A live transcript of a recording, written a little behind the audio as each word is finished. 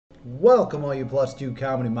Welcome, all you +2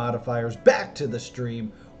 comedy modifiers, back to the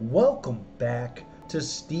stream. Welcome back to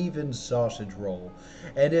Steven's Sausage Roll.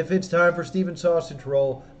 And if it's time for Steven's Sausage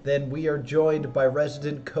Roll, then we are joined by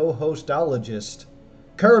resident co-hostologist,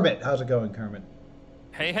 Kermit. How's it going, Kermit?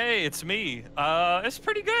 Hey, it's me. It's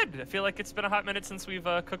pretty good. I feel like it's been a hot minute since we've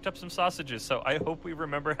cooked up some sausages, so I hope we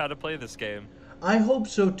remember how to play this game. I hope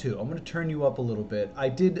so, too. I'm going to turn you up a little bit. I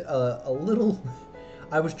did a little...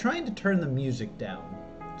 I was trying to turn the music down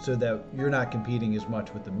so that you're not competing as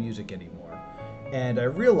much with the music anymore. And I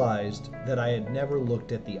realized that I had never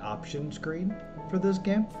looked at the option screen for this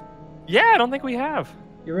game. Yeah, I don't think we have.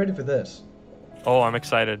 You ready for this? Oh, I'm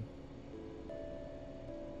excited.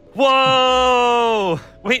 Whoa!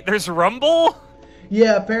 Wait, there's rumble?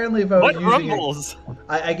 Yeah, apparently if I was What using rumbles?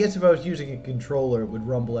 I guess if I was using a controller, it would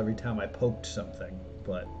rumble every time I poked something.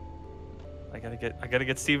 But I gotta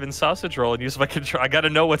get Steven's sausage roll and use my control. I gotta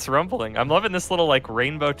know what's rumbling. I'm loving this little like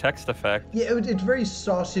rainbow text effect. yeah, it's very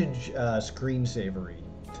sausage screensavery.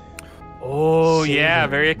 Oh yeah,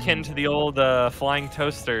 Savory. very akin to the old flying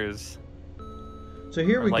toasters. So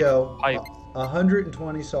here Or, we like, go. pipes.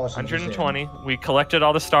 120 sausages. 120. We collected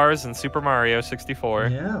all the stars in Super Mario 64.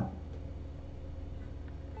 Yeah.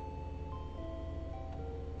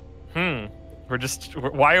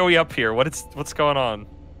 Why are we up here? What's going on?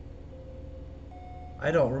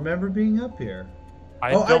 I don't remember being up here.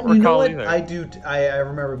 I don't you know recall what? either. I do. I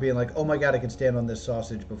remember being like, oh my god, I can stand on this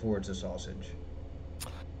sausage before it's a sausage.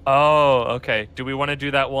 Oh, okay. Do we want to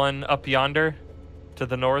do that one up yonder to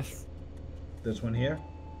the north? This one here?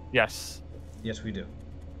 Yes. Yes, we do.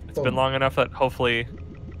 It's been long enough that hopefully...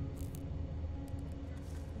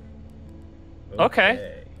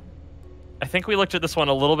 Okay. I think we looked at this one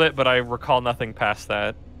a little bit, but I recall nothing past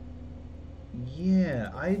that.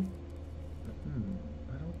 Yeah, I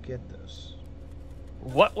don't get this.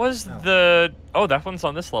 What was the... Oh, that one's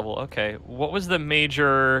on this level. Okay. What was the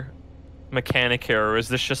major mechanic here, or is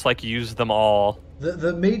this just like use them all?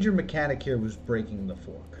 The major mechanic here was breaking the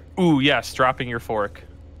fork. Ooh, yes, dropping your fork.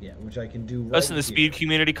 Yeah, which I can do right Us in the speed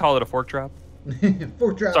community call it a fork drop.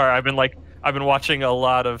 Fork drop. Sorry, I've been watching a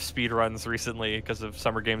lot of speed runs recently because of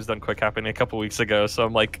Summer Games Done Quick happening a couple weeks ago. So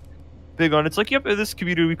I'm like big on. It's like, yep, in this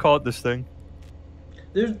community we call it this thing.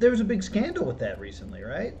 There was a big scandal with that recently,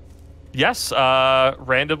 right? Yes,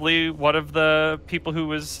 randomly one of the people who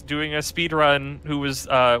was doing a speed run, who was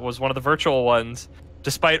one of the virtual ones,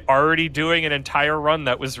 despite already doing an entire run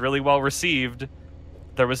that was really well received.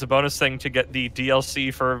 There was a bonus thing to get the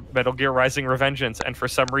DLC for Metal Gear Rising: Revengeance, and for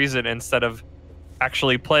some reason, instead of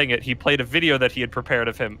actually playing it, he played a video that he had prepared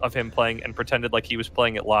of him playing and pretended like he was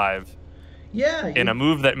playing it live. Yeah. In a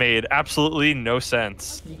move that made absolutely no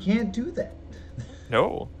sense. You can't do that.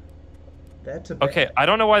 No. That's a bad... Okay, I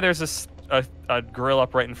don't know why there's a grill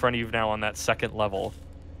up right in front of you now on that second level.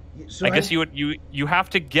 So I guess you have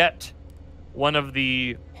to get one of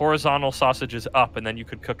the horizontal sausages up, and then you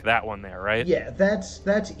could cook that one there, right? Yeah,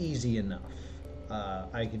 that's easy enough.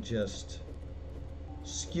 I could just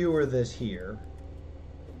skewer this here.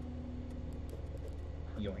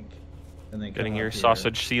 Yoink. And then Getting come your up here.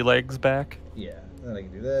 sausage sea legs back. Yeah. Then I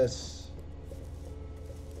can do this.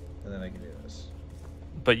 And then I can do this.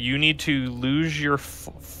 But you need to lose your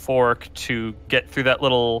fork to get through that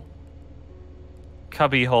little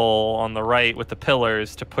cubby hole on the right with the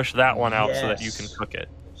pillars to push that one out so that you can cook it.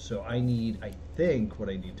 So I think what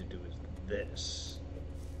I need to do is this.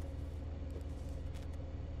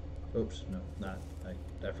 Oops, no, not.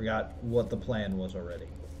 I forgot what the plan was already.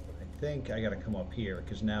 I think I gotta come up here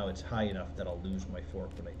because now it's high enough that I'll lose my fork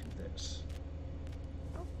when I do this.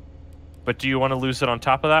 But do you want to lose it on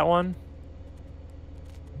top of that one?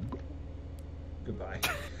 Goodbye.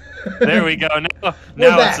 There we go.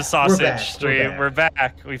 Now it's a sausage stream. We're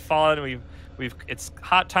back. We've fallen. It's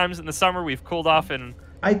hot times in the summer. We've cooled off, and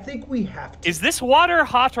I think we have to. Is this water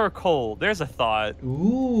hot or cold? There's a thought.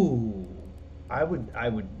 Ooh, I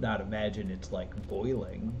would not imagine it's like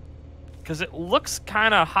boiling. Because it looks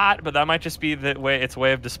kind of hot, but that might just be its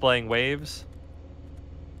way of displaying waves.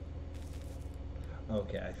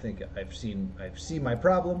 Okay, I think I've seen my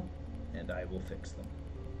problem, and I will fix them.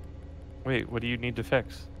 Wait, what do you need to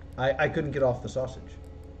fix? I couldn't get off the sausage.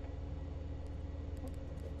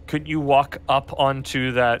 Could you walk up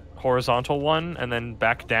onto that horizontal one and then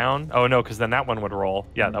back down? Oh no, because then that one would roll.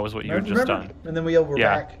 Yeah, that was what you had just done. And then we're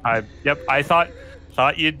back. I thought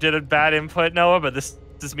you did a bad input, Noah, but this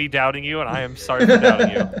is me doubting you, and I am sorry for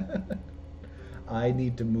doubting you. I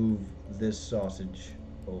need to move this sausage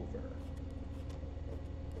over.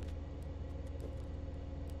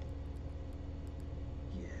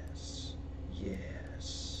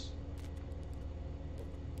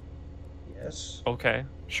 Yes. Okay.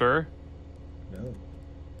 Sure. No.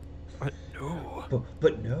 What? No.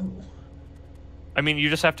 But no. I mean, you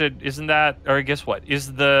just have to. Isn't that? Or I guess what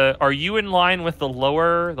is the? Are you in line with the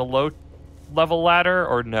low level ladder,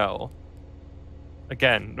 or no?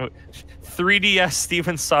 Again, 3DS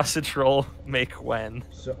Steven sausage roll make when?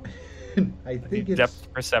 So, I think it's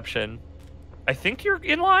depth perception. I think you're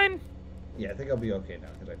in line. Yeah, I think I'll be okay now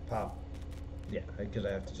because I pop. Yeah, because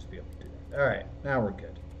I have to just be able to do that. All right, now we're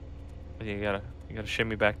good. You gotta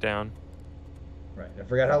shimmy back down. Right, I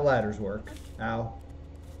forgot how ladders work. Ow.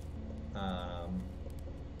 Alright,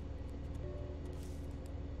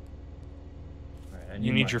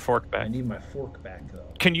 You need your fork back. I need my fork back though.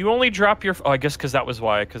 Can you only drop your? Oh, I guess because that was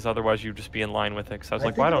why. Because otherwise you'd just be in line with it. Because I was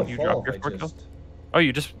like, why don't you drop your fork? Oh,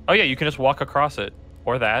 you just. Oh yeah, you can just walk across it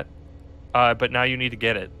or that. But now you need to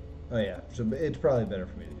get it. Oh yeah, so it's probably better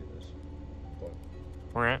for me to do this.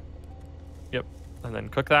 All right. Yep. And then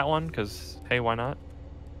cook that one because hey, why not?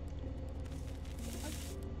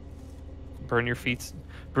 Burn your feet.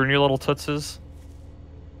 Burn your little tootses.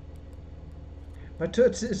 My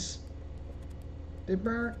tootses. They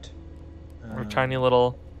burnt. Or tiny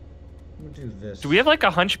little. I'm gonna do this. Do we have like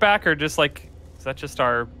a hunchback or just like? Is that just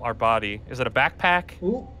our body? Is it a backpack?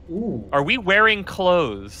 Ooh. Are we wearing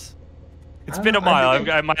clothes? It's been a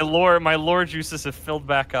mile. My lore juices have filled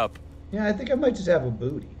back up. Yeah, I think I might just have a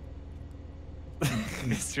booty.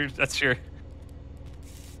 That's your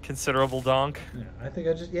considerable donk. Yeah, I think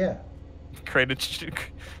I just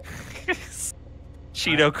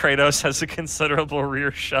Cheeto Kratos has a considerable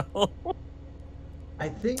rear shell. I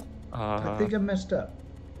think I messed up.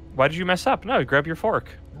 Why did you mess up? No, grab your fork.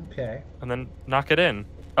 Okay. And then knock it in.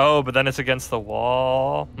 Oh, but then it's against the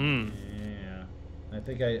wall. Yeah. I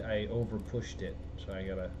think I over pushed it, so I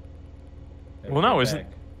gotta well, no, isn't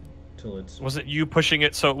till it's. Was it you pushing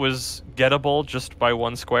it so it was gettable just by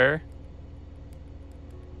one square?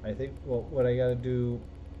 I think. Well, what I gotta do,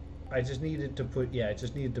 I just needed to put. Yeah, I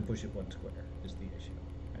just needed to push it one square. Is the issue.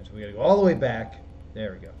 All right, so we gotta go all the way back.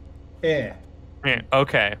 There we go. Yeah.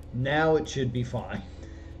 Okay. Now it should be fine.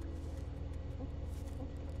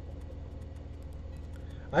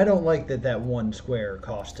 I don't like that one square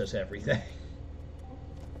cost us everything.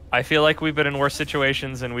 I feel like we've been in worse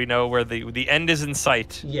situations and we know where the end is in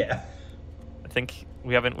sight. Yeah. I think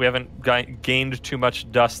we haven't gained too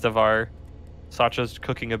much dust of our Sacha's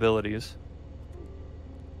cooking abilities.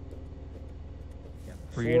 Yeah,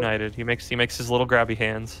 we're united. He makes his little grabby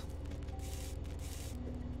hands.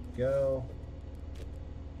 Go.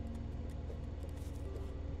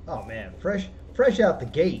 Oh man, fresh out the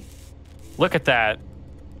gate. Look at that.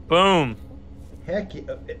 Boom. Heck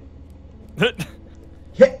yeah.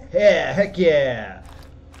 Heck yeah.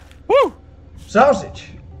 Woo! Sausage.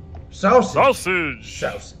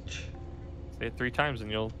 Sausage. Say it 3 times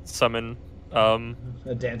and you'll summon a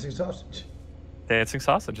dancing sausage. Dancing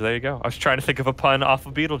sausage. There you go. I was trying to think of a pun off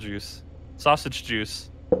of Beetlejuice. Sausage juice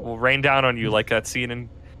will rain down on you like that scene in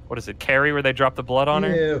what is it, Carrie, where they drop the blood on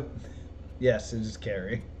her? Ew. Yes, it is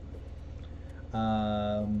Carrie.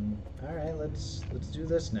 All right, let's do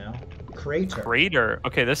this now. Crater.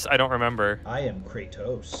 Okay, this I don't remember. I am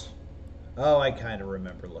Kratos. Oh, I kind of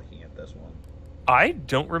remember looking at this one. I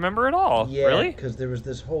don't remember at all. Yeah, really? Because there was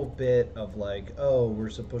this whole bit of like, oh, we're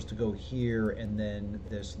supposed to go here, and then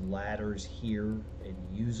this ladder's here and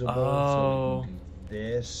usable, so we can do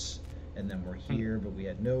this, and then we're here, but we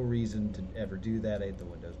had no reason to ever do that. I hit the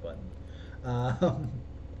Windows button.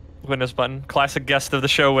 Windows button. Classic guest of the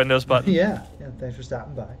show, Windows button. Yeah, thanks for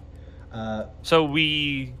stopping by. So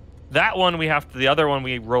the other one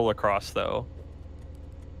we roll across though.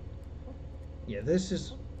 Yeah, this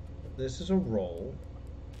is a roll.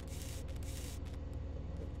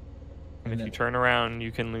 And if you turn around,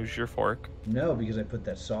 you can lose your fork. No, because I put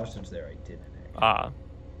that sausage there. I didn't. Well,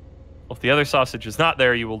 if the other sausage is not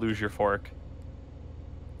there, you will lose your fork.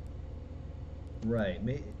 Right.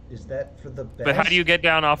 Is that for the best? But how do you get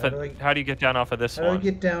down off it? How do you get down off of this one? How do I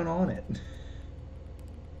get down on it?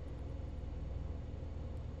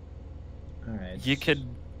 All right. You could.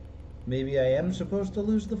 Maybe I am supposed to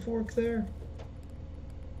lose the fork there.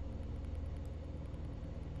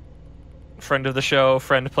 Friend of the show,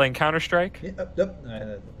 friend playing Counter-Strike. Yeah,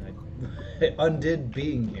 I undid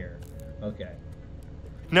being here. Okay.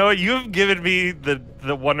 No, you've given me the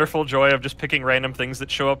wonderful joy of just picking random things that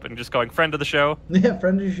show up and just going friend of the show. Yeah,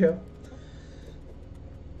 friend of the show.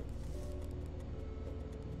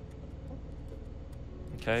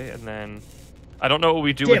 Okay, and then I don't know what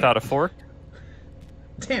we do without a fork.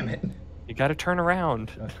 Damn it. You gotta turn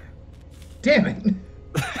around. Okay. Damn it.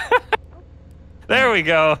 There we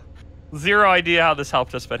go. Zero idea how this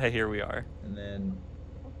helped us, but hey, here we are. And then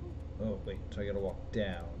Oh, wait. So I gotta walk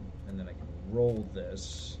down, and then I can roll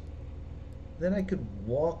this. Then I could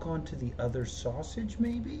walk onto the other sausage,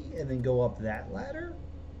 maybe, and then go up that ladder?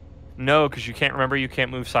 No, because you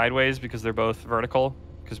can't move sideways because they're both vertical.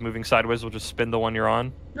 Because moving sideways will just spin the one you're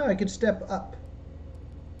on. No, I could step up.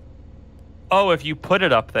 Oh, if you put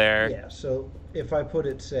it up there. Yeah, so if I put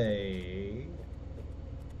it, say,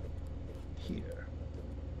 here.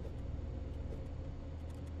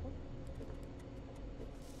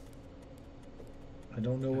 I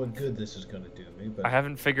don't know what good this is going to do me, but... I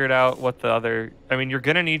haven't figured out what the other... I mean, you're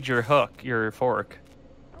going to need your hook, your fork.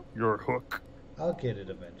 Your hook. I'll get it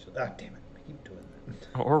eventually. Ah, damn it. I keep doing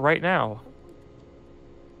that. Or right now.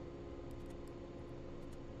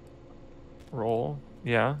 Roll.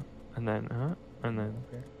 Yeah. And then... and then...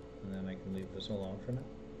 Okay. And then I can leave this alone for now.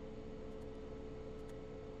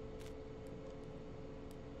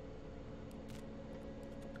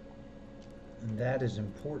 And that is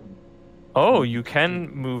important. Oh, you can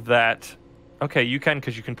move that. Okay, you can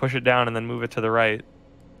because you can push it down and then move it to the right.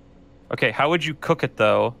 Okay, how would you cook it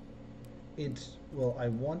though? It's, well, I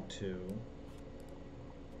want to.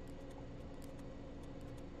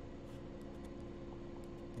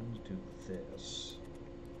 Let's do this.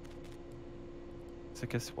 So I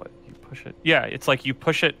guess what? You push it. Yeah, it's like you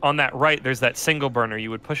push it on that right. There's that single burner.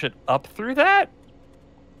 You would push it up through that?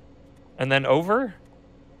 And then over?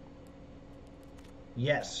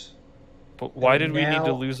 Yes. But why And did we need to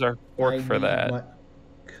now lose our fork for that?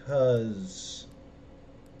 Because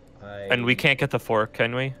I... And we can't get the fork,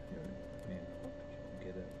 can we?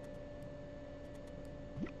 Get it.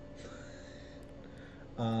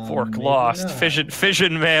 Fork Maybe lost. not.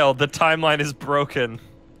 Fission mailed. The timeline is broken.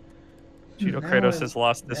 Cheeto Now Kratos I'm- has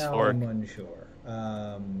lost this now fork. I'm unsure.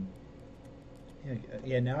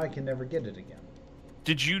 Yeah, now I can never get it again.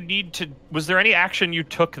 Did you need to... Was there any action you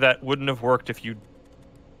took that wouldn't have worked if you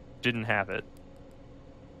didn't have it?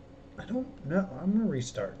 I don't know. I'm gonna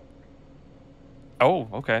restart Oh,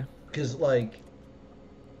 okay. because, like,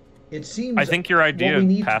 it seems. I think your idea what we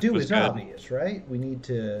need to path do was is good. obvious, right? We need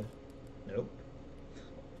to. Nope.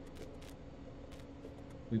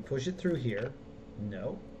 We push it through here.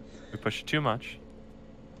 No. We push it too much.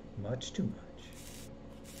 Much too much.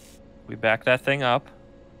 We back that thing up.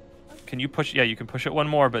 Can you push... Yeah, you can push it one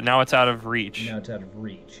more, but now it's out of reach Now it's out of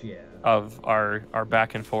reach. Yeah. of our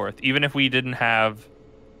back and forth. Even if we didn't have...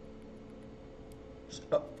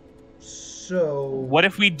 So. What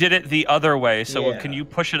if we did it the other way? So Yeah. can you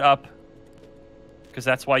push it up? Because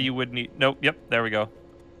that's why you would need... Nope, yep, there we go.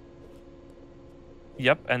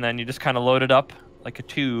 Yep, and then you just kind of load it up like a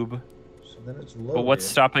tube. So then it's loaded. But what's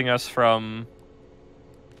stopping us from...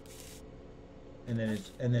 And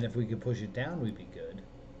then if we could push it down, we'd be good.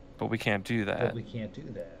 But we can't do that. But we can't do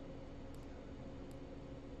that.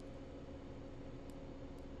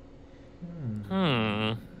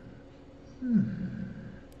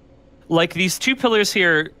 Like these two pillars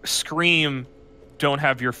here scream don't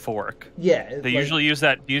have your fork. Yeah. They usually use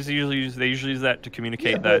that they usually use that to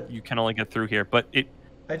communicate Yeah, that but- you can only get through here, but it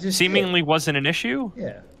I just seemingly wasn't an issue.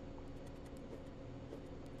 Yeah.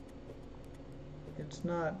 It's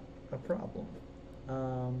not a problem.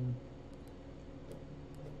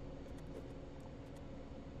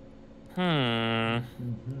 Hmm.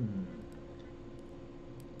 Mhm.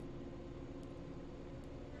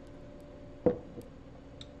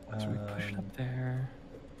 So we push it up there.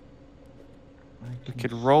 I We can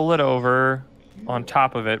could roll it over on feel-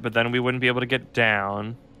 top of it, but then we wouldn't be able to get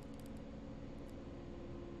down.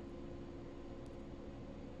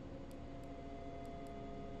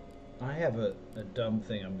 I have a dumb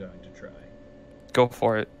thing I'm going to try. Go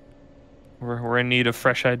for it. We're in need of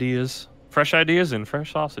fresh ideas. Fresh ideas and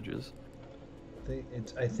fresh sausages.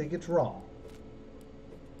 I think it's wrong.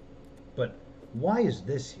 But why is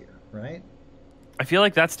this here, right? I feel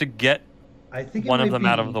like that's to get I think it one of might them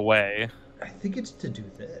out of be- the way. I think it's to do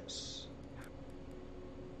this.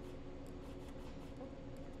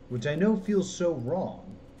 Which I know feels so wrong.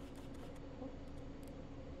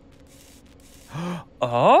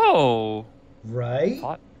 Oh, Right?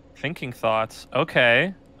 thinking thoughts.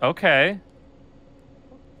 Okay, okay.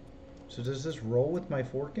 So does this roll with my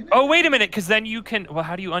fork in it? Oh, wait a minute, because then you can... Well,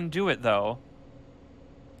 how do you undo it, though?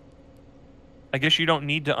 I guess you don't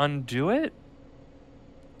need to undo it?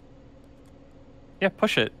 Yeah,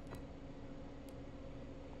 push it.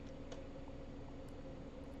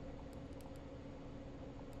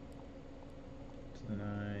 So then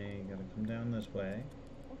I gotta come down this way.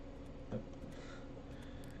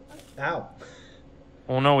 Ow.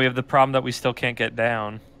 Well, no, we have the problem that we still can't get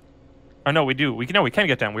down. Oh, no, we do. We can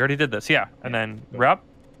get down. We already did this, yeah. And then Go. we're up.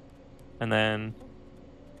 And then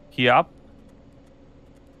he up.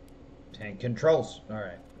 And controls. All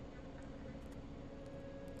right.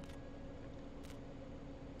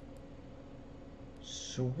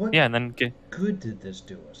 So what Yeah, and then good did this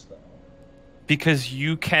do us, though? because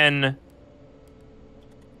you can.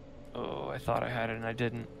 Oh, I thought I had it and I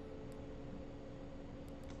didn't.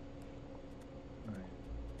 All right.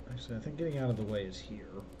 Actually, I think getting out of the way is here.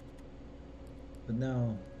 But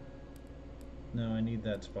no. No, I need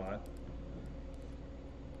that spot.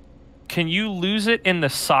 Can you lose it in the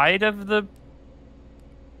side of the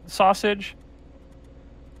sausage?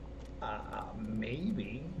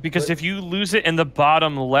 Maybe. Because But- if you lose it in the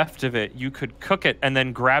bottom left of it, you could cook it and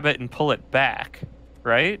then grab it and pull it back,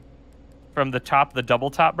 right? From the top, the double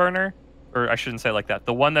top burner? Or I shouldn't say it like that.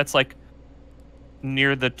 The one that's like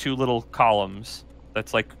near the two little columns.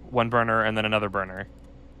 That's like one burner and then another burner.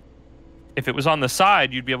 If it was on the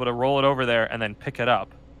side, you'd be able to roll it over there and then pick it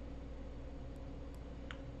up.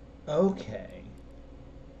 Okay.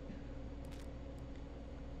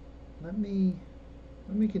 Let me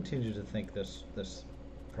continue to think this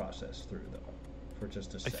process through, though, for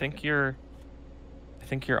just a second. I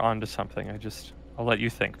think you're onto something. I'll let you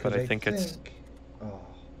think, but I think oh,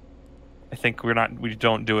 I think we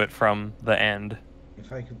don't do it from the end.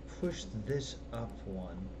 if I could push this up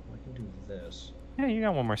one, I can do this. Yeah, you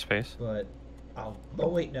got one more space. But oh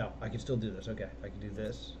wait, no, I can still do this. Okay, I can do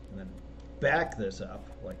this and then back this up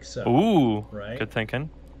like so. Ooh, right. Good thinking.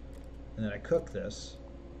 And then I cook this.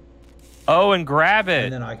 Oh, and grab it.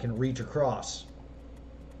 And then I can reach across.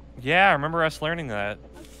 Yeah, I remember us learning that.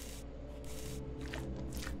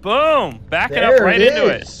 Boom! Back it There up right it into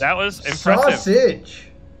it. is. That was impressive. Sausage.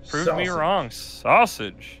 Proved me wrong.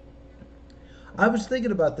 Sausage. I was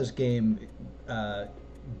thinking about this game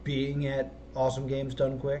being at Awesome Games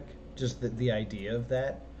Done Quick. Just the idea of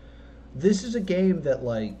that. This is a game that,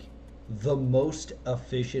 like, the most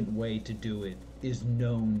efficient way to do it is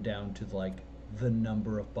known down to, like, the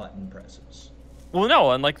number of button presses. Well,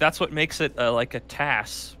 no, and like that's what makes it like a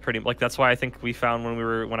task. Pretty like that's why I think we found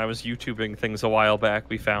when I was YouTubing things a while back,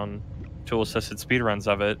 we found tool-assisted speedruns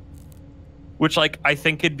of it, which like I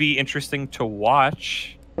think it'd be interesting to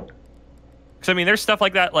watch. Because I mean, there's stuff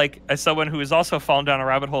like that. Like as someone who has also fallen down a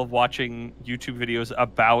rabbit hole of watching YouTube videos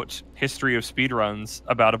about history of speedruns,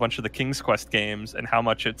 about a bunch of the King's Quest games and how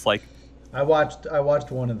much it's like. I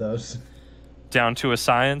watched one of those. Down to a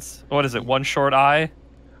science. What is it? One Short Eye.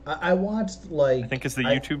 I watched, like... I think is the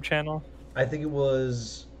YouTube channel. I think it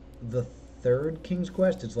was the third King's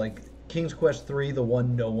Quest. It's like King's Quest 3, the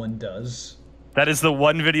one no one does. That is the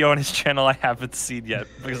one video on his channel I haven't seen yet,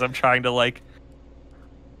 because I'm trying to, like,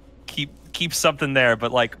 keep something there,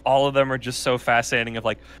 but, like, all of them are just so fascinating of,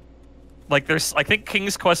 like, there's... I think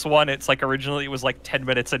King's Quest 1, it's, like, originally it was, like, 10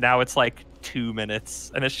 minutes, and now it's, like, 2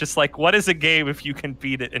 minutes. And it's just, like, what is a game if you can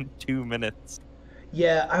beat it in 2 minutes?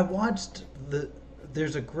 Yeah, I watched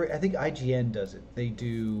there's a great... I think IGN does it. They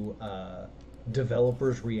do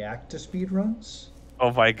developers react to speedruns.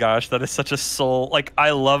 Oh my gosh, that is such a soul... Like,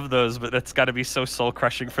 I love those, but it's got to be so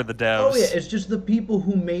soul-crushing for the devs. Oh yeah, it's just the people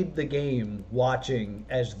who made the game watching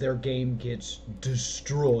as their game gets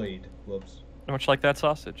destroyed. Whoops. Much like that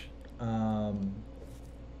sausage. And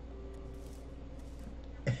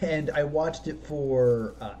I watched it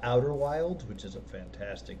for Outer Wilds, which is a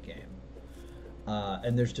fantastic game.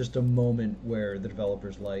 And there's just a moment where the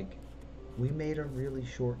developer's like, we made a really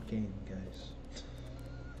short game, guys.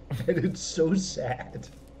 And it's so sad.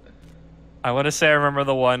 I want to say I remember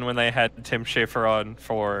the one when they had Tim Schafer on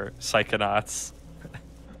for Psychonauts.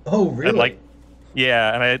 Oh, really? And like,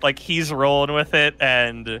 yeah, and he's rolling with it,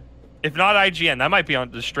 and if not IGN, that might be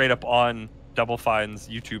on just straight up on Double Fine's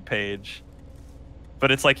YouTube page. But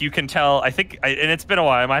it's like you can tell. I think, and it's been a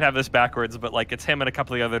while. I might have this backwards, but like it's him and a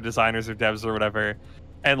couple of other designers or devs or whatever,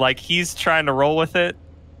 and like he's trying to roll with it.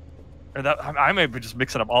 Or that I may be just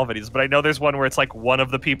mixing up all videos, but I know there's one where it's like one of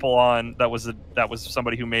the people on that was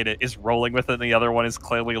somebody who made it is rolling with it, and the other one is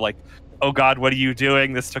clearly like, "Oh God, what are you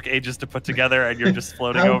doing? This took ages to put together, and you're just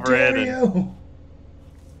floating How over it." dare And... you?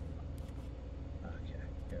 Okay,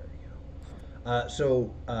 there we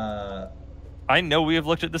go. I know we have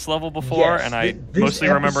looked at this level before, yes, and I this mostly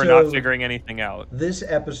remember episode, not figuring anything out. This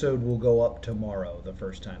episode will go up tomorrow, the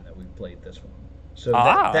first time that we've played this one. So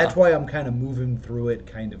that's why I'm kind of moving through it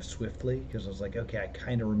kind of swiftly, because I was like, okay, I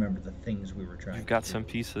kind of remember the things we were trying to do. You've got some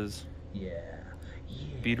pieces. Yeah.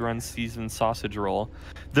 Speedrun season sausage roll.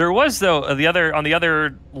 There was, though, on the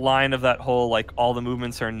other line of that whole, like, all the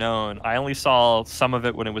movements are known. I only saw some of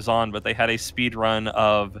it when it was on, but they had a speedrun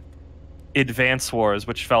of Advance Wars,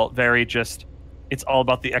 which felt very just... It's all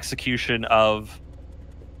about the execution of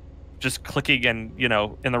just clicking and, you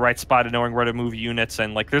know, in the right spot and knowing where to move units.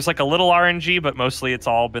 And like, there's like a little RNG, but mostly it's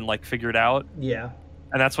all been like figured out. Yeah.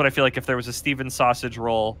 And that's what I feel like if there was a Steven Sausage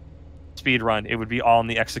Roll speed run, it would be all in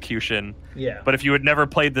the execution. Yeah. But if you had never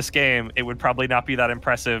played this game, it would probably not be that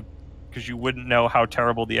impressive because you wouldn't know how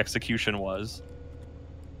terrible the execution was.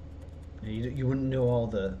 You wouldn't know all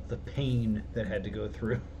the pain that had to go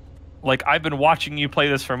through. Like, I've been watching you play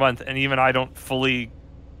this for a month, and even I don't fully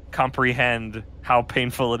comprehend how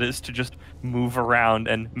painful it is to just move around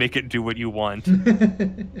and make it do what you want.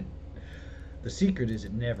 The secret is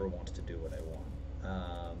it never wants to do what I want.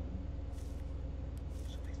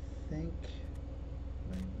 So I think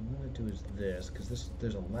what I want to do is this, because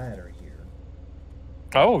there's a ladder here.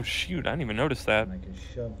 Oh, shoot, I didn't even notice that. And I can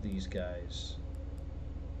shove these guys.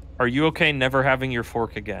 Are you okay never having your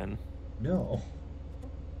fork again? No.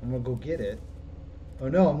 I'm gonna go get it. Oh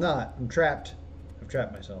no, I'm not. I'm trapped. I've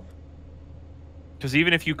trapped myself. Because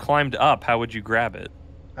even if you climbed up, how would you grab it?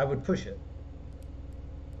 I would push it.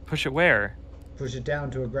 Push it where? Push it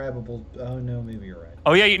down to a grabbable... Oh no, maybe you're right.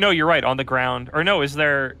 Oh yeah, you're right, on the ground. Or no, is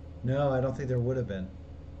there... No, I don't think there would have been.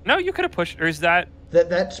 No, you could have pushed... Or is that...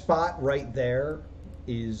 That spot right there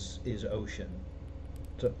is ocean.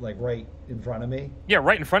 So, like right in front of me. Yeah,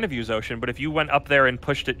 right in front of you is ocean, but if you went up there and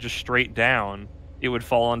pushed it just straight down, it would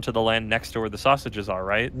fall onto the land next to where the sausages are,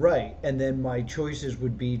 right? Right, and then my choices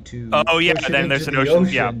would be to oh yeah, push it then into there's an the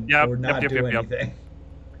ocean. Yeah, or not do anything.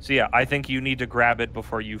 So yeah, I think you need to grab it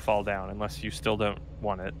before you fall down, unless you still don't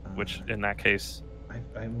want it, which in that case,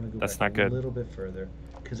 I want to go that's back not good. A little bit further,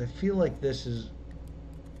 because I feel like this is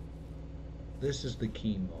the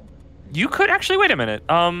key moment. You could actually wait a minute.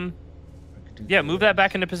 Yeah, move that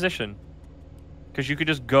back in. into position, because you could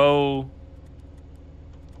just go.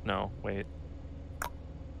 No, wait.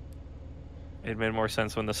 It made more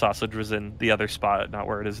sense when the sausage was in the other spot, not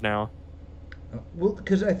where it is now. Well,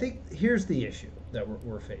 because I think here's the issue that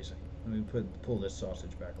we're facing. Let me pull this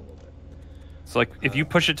sausage back a little bit. So, like, if you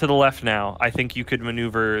push it to the left now, I think you could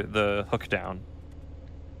maneuver the hook down.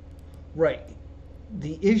 Right.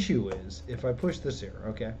 The issue is, if I push this here,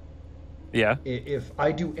 okay? Yeah. If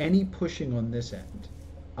I do any pushing on this end,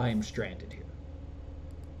 I am stranded here.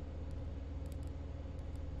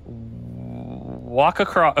 Walk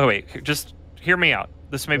across... Oh, wait. Just hear me out.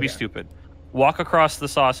 This may be stupid. Walk across the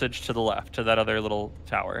sausage to the left, to that other little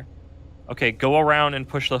tower. Okay, go around and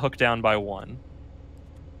push the hook down by 1.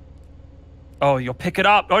 Oh, you'll pick it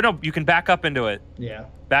up. Oh, no, you can back up into it. Yeah.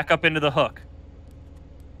 Back up into the hook.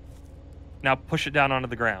 Now push it down onto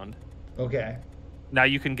the ground. Okay. Now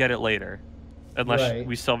you can get it later. Unless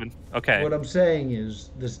we still haven't... Okay. What I'm saying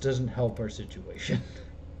is, this doesn't help our situation.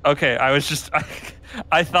 Okay, I was just...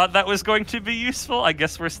 I thought that was going to be useful. I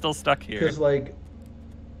guess we're still stuck here. Because, like...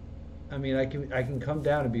 I mean, I can come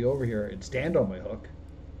down and be over here and stand on my hook.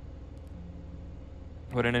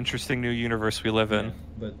 What an interesting new universe we live in.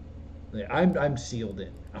 But yeah, I'm sealed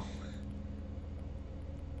in now.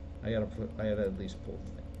 I gotta at least pull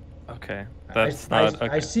the thing. Okay, that's not... Okay.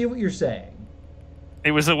 I see what you're saying.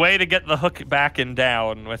 It was a way to get the hook back and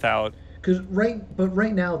down without... Because right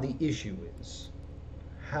now the issue is,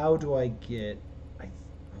 how do I get... I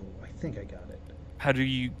think I got it. How do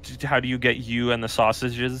you get you and the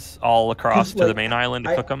sausages all across to the main island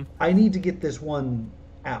to cook them? I need to get this one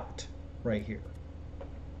out right here.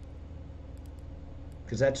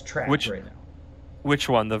 Because that's trapped right now. Which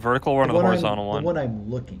one? The vertical one or the horizontal one? The one I'm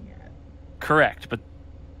looking at. Correct, but...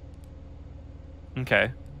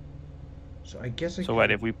 Okay. So I guess So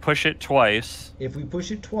wait, if we push it twice... If we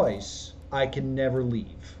push it twice, I can never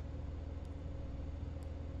leave.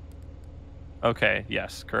 Okay,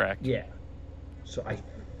 yes, correct. Yeah. So I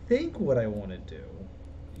think what I want to do...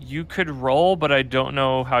 You could roll, but I don't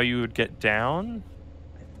know how you would get down.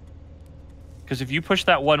 Because if you push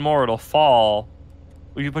that one more, it'll fall.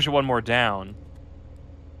 If you push it one more down,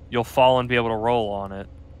 you'll fall and be able to roll on it.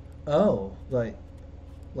 Oh, like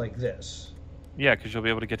this. Yeah, because you'll be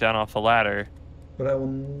able to get down off the ladder. But I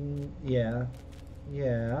will... Yeah.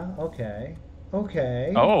 Yeah, okay.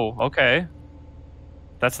 Okay. Oh, okay.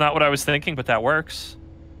 That's not what I was thinking, but that works.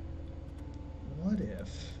 What if...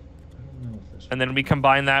 I don't know if this... And then we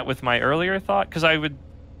combine that with my earlier thought,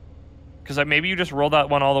 because maybe you just roll that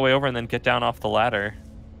one all the way over and then get down off the ladder.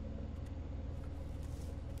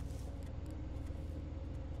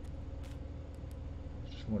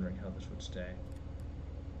 Just wondering how this would stay.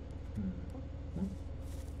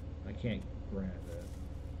 I can't grab it.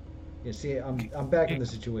 Yeah, see, I'm back in the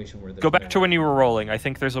situation where... Go back to when you were rolling. I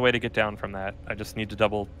think there's a way to get down from that. I just need to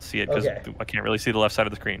double see it, because I can't really see the left side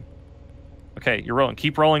of the screen. Okay, you're rolling.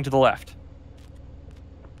 Keep rolling to the left.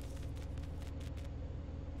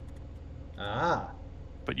 Ah.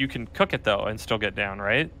 But you can cook it though and still get down,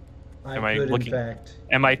 right? I could, in fact.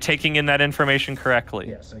 Am I taking in that information correctly?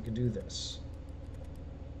 Yes, I could do this.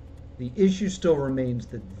 The issue still remains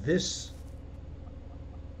that this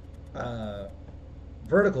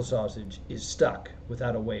vertical sausage is stuck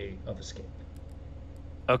without a way of escape.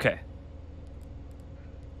 Okay.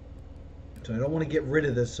 So I don't want to get rid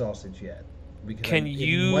of this sausage yet because Can it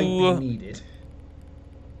you... might be needed.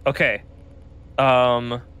 Okay.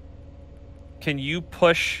 Can you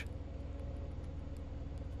push...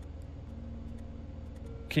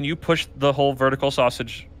 Can you push the whole vertical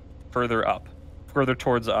sausage further up, further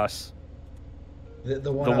towards us? The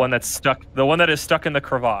one that's stuck. The one that is stuck in the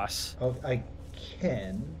crevasse. Oh, I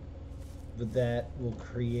can, but that will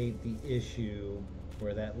create the issue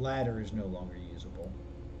where that ladder is no longer usable.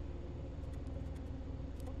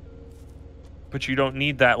 But you don't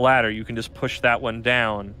need that ladder. You can just push that one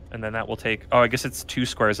down, and then that will take... Oh, I guess it's 2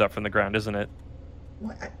 squares up from the ground, isn't it?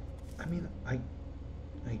 Well, I mean, I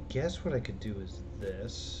guess what I could do is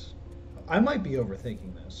this. I might be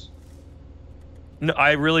overthinking this. No,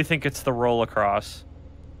 I really think it's the roll across.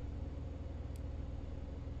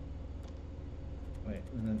 Wait,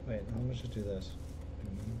 and then wait. How much to do this?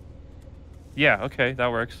 Yeah. Okay,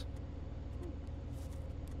 that works.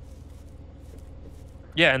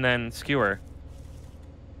 Yeah, and then skewer.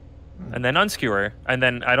 And then unskewer. And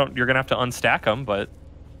then you're gonna have to unstack them, but...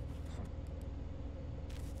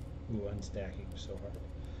 Ooh, unstacking is so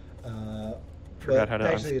hard. Forgot how to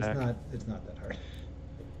actually, unstack. it's not that hard.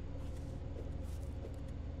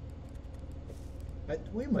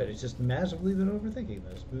 We might have just massively been overthinking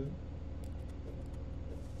this.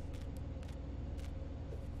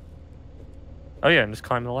 Oh yeah, and just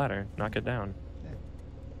climb the ladder, knock it down. Yeah.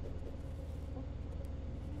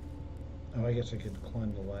 Oh, I guess I could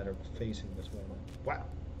climb the ladder facing this way. Wow.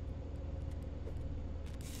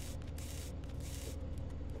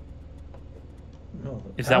 No,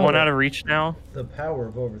 Is that one out of reach now? The power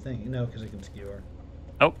of overthinking. No, because I can skewer.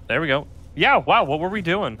 Oh, there we go. Yeah, wow, what were we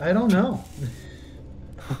doing? I don't know.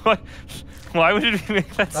 Why would it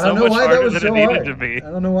make that I so don't know much why harder that was than so it needed hard. to be?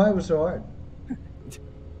 I don't know why it was so hard.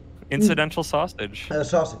 Incidental sausage.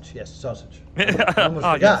 Sausage, yes, sausage. I almost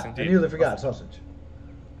Oh, forgot. yes, I indeed. nearly forgot sausage.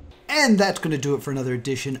 And that's going to do it for another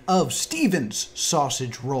edition of Steven's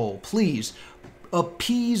Sausage Roll. Please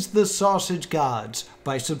appease the sausage gods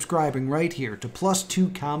by subscribing right here to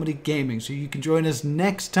 +2 Comedy Gaming so you can join us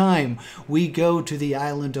next time we go to the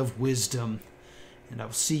Island of Wisdom. And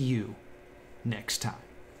I'll see you next time.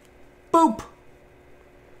 Boop!